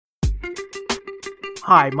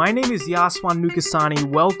Hi, my name is Yaswan Nukasani.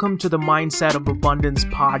 Welcome to the Mindset of Abundance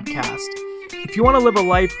podcast. If you want to live a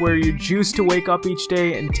life where you're juiced to wake up each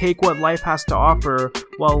day and take what life has to offer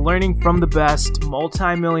while learning from the best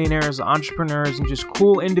multimillionaires, entrepreneurs, and just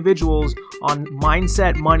cool individuals on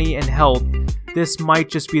mindset, money, and health, this might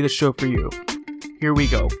just be the show for you. Here we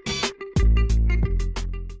go.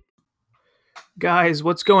 Guys,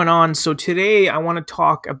 what's going on? So today I want to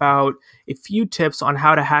talk about a few tips on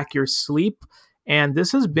how to hack your sleep. And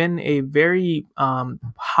this has been a very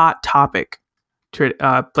hot topic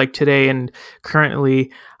like today and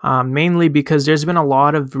currently, mainly because there's been a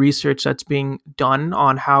lot of research that's being done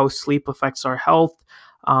on how sleep affects our health.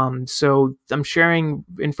 So I'm sharing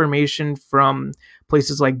information from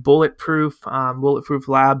places like Bulletproof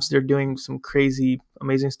Labs. They're doing some crazy,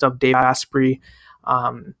 amazing stuff. Dave Asprey.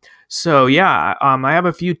 I have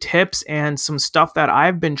a few tips and some stuff that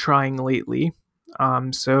I've been trying lately.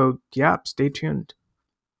 Stay tuned.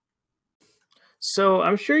 So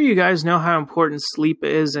I'm sure you guys know how important sleep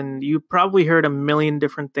is, and you've probably heard a million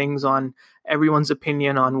different things on everyone's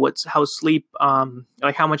opinion on how sleep,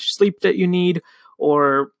 like how much sleep that you need,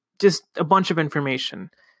 or just a bunch of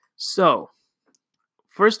information. So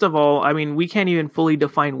first of all, we can't even fully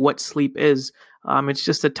define what sleep is. It's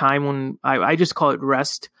just a time when I just call it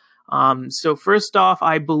rest. So first off,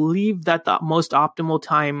 I believe that the most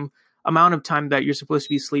optimal amount of time that you're supposed to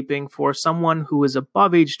be sleeping for someone who is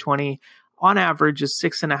above age 20 on average is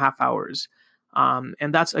 6.5 hours.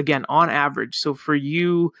 And that's, again, on average. So for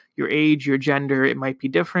you, your age, your gender, it might be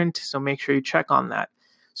different. So make sure you check on that.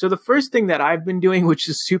 So the first thing that I've been doing, which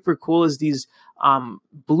is super cool, is these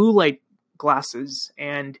blue light glasses,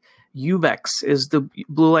 and Uvex is the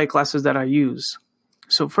blue light glasses that I use.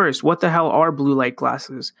 So first, what the hell are blue light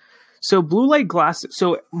glasses? So blue light glasses,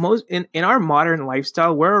 so most in our modern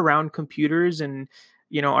lifestyle, we're around computers and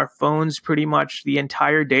our phones pretty much the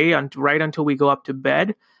entire day right until we go off to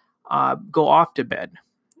bed. And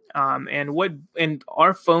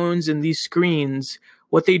our phones and these screens,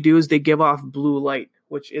 what they do is they give off blue light,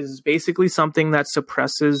 which is basically something that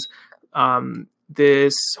suppresses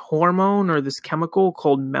this hormone or this chemical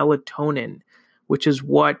called melatonin, which is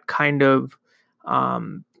what kind of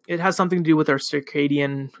it has something to do with our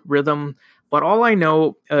circadian rhythm. But all I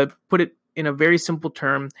know, put it in a very simple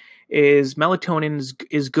term, is melatonin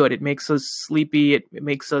is good. It makes us sleepy. It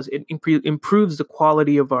improves the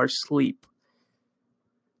quality of our sleep.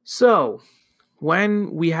 So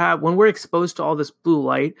when we're exposed to all this blue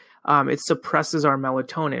light, it suppresses our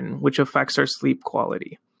melatonin, which affects our sleep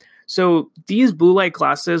quality. So these blue light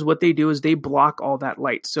glasses, what they do is they block all that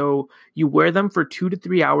light. So you wear them for 2 to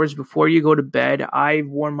 3 hours before you go to bed. I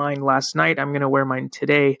wore mine last night. I'm going to wear mine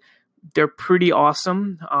today. They're pretty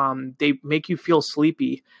awesome. They make you feel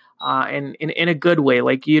sleepy, and in a good way.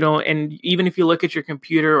 And even if you look at your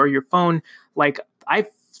computer or your phone, I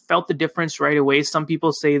felt the difference right away. Some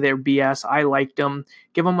people say they're BS. I liked them.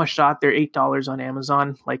 Give them a shot. They're $8 on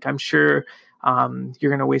Amazon. I'm sure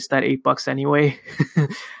you're going to waste that $8 anyway.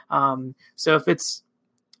 So if it's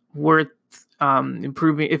worth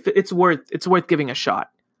improving, if it's worth giving a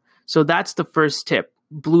shot. So that's the first tip.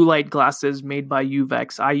 Blue light glasses made by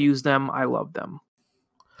Uvex. I use them. I love them.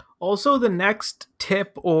 Also, the next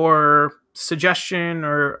tip or suggestion,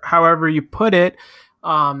 or however you put it,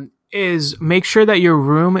 is make sure that your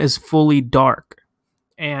room is fully dark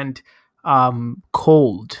and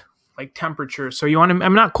cold, like temperature. So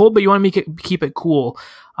I'm not cold, but you want to keep it cool.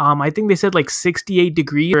 I think they said 68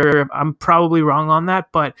 degrees, or I'm probably wrong on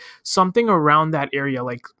that, but something around that area,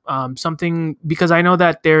 something, because I know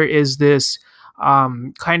that there is this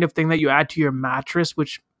kind of thing that you add to your mattress,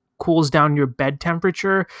 which cools down your bed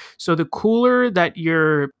temperature. So the cooler that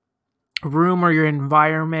your room or your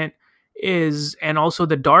environment is, and also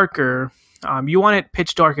the darker, you want it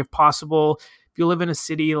pitch dark if possible. If you live in a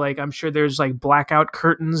city, I'm sure there's blackout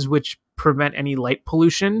curtains which prevent any light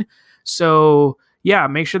pollution. So yeah,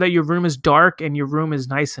 make sure that your room is dark and your room is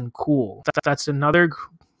nice and cool. That's another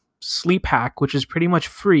sleep hack, which is pretty much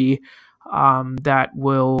free, that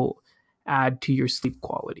will add to your sleep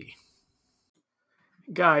quality.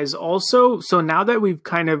 Guys, also, so now that we've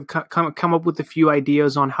kind of come up with a few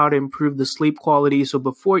ideas on how to improve the sleep quality, so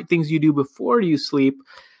things you do before you sleep,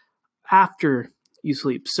 after you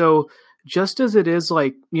sleep. So just as it is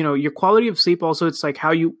your quality of sleep, also it's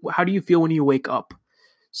how do you feel when you wake up?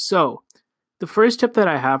 So the first tip that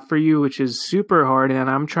I have for you, which is super hard and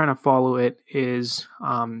I'm trying to follow it, is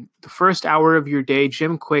the first hour of your day.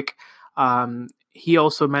 Jim Quick, he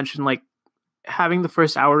also mentioned having the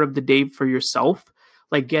first hour of the day for yourself,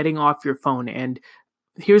 getting off your phone. And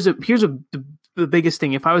here's the biggest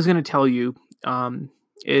thing. If I was going to tell you,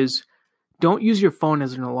 is don't use your phone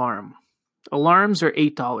as an alarm. Alarms are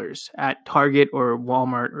 $8 at Target or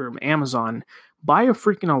Walmart or Amazon. Buy a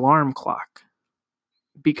freaking alarm clock.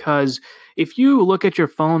 Because if you look at your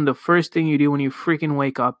phone, the first thing you do when you freaking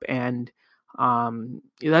wake up, and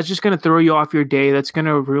that's just going to throw you off your day. That's going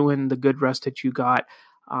to ruin the good rest that you got.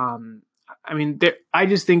 I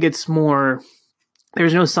just think it's more,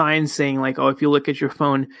 there's no science saying like, oh, if you look at your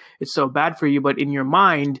phone, it's so bad for you. But in your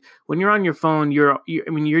mind, when you're on your phone,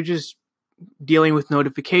 you're just dealing with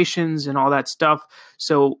notifications and all that stuff.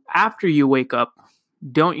 So after you wake up,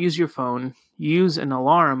 don't use your phone. Use an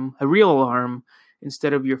alarm, a real alarm,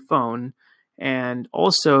 instead of your phone. And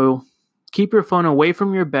also keep your phone away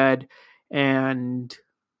from your bed and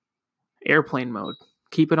airplane mode.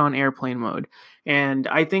 Keep it on airplane mode. And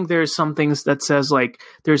I think there's some things that says like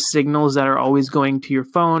there's signals that are always going to your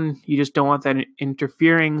phone. You just don't want that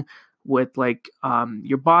interfering with like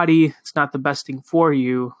your body. It's not the best thing for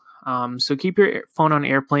you. So keep your phone on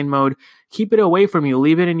airplane mode. Keep it away from you.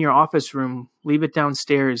 Leave it in your office room. Leave it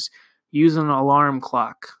downstairs. Use an alarm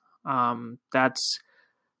clock. I think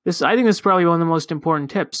this is probably one of the most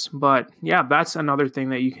important tips. But yeah, that's another thing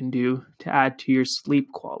that you can do to add to your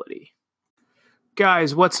sleep quality.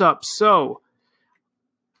 Guys, what's up? So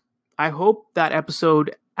I hope that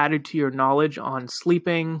episode added to your knowledge on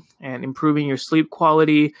sleeping and improving your sleep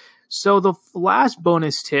quality. So the last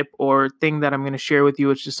bonus tip or thing that I'm going to share with you,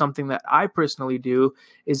 which is something that I personally do,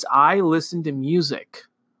 is I listen to music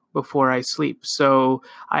before I sleep. So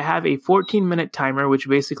I have a 14-minute timer, which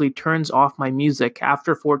basically turns off my music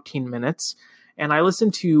after 14 minutes. And I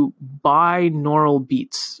listen to binaural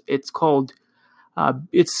beats. It's spelled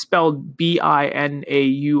BINAURAL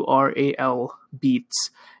beats.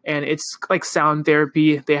 And it's like sound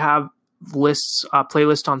therapy. They have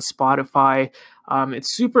playlists on Spotify.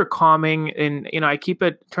 It's super calming, and I keep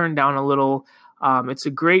it turned down a little. It's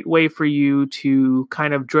a great way for you to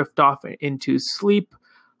kind of drift off into sleep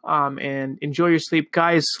and enjoy your sleep.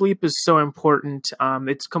 Guys, sleep is so important.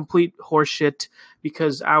 It's complete horseshit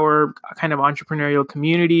because our kind of entrepreneurial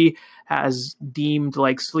community has deemed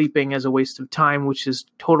like sleeping as a waste of time, which is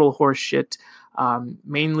total horseshit.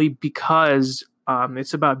 Mainly because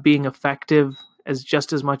it's about being effective as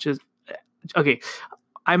just as much as. Okay,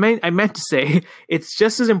 I meant to say it's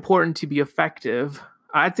just as important to be effective.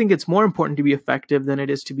 I think it's more important to be effective than it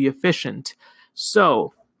is to be efficient.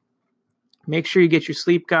 So make sure you get your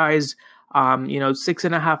sleep, guys.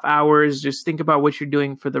 6.5 hours. Just think about what you're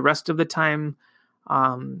doing for the rest of the time.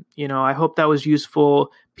 I hope that was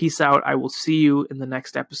useful. Peace out. I will see you in the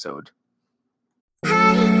next episode.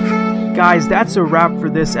 Guys, that's a wrap for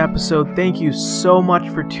this episode. Thank you so much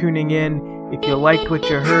for tuning in. If you liked what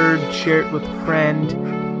you heard, share it with a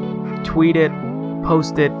friend, tweet it,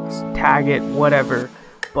 post it, tag it, whatever.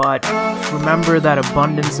 But remember that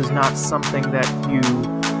abundance is not something that you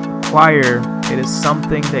acquire. It is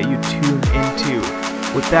something that you tune into.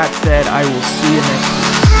 With that said, I will see you next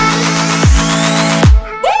time.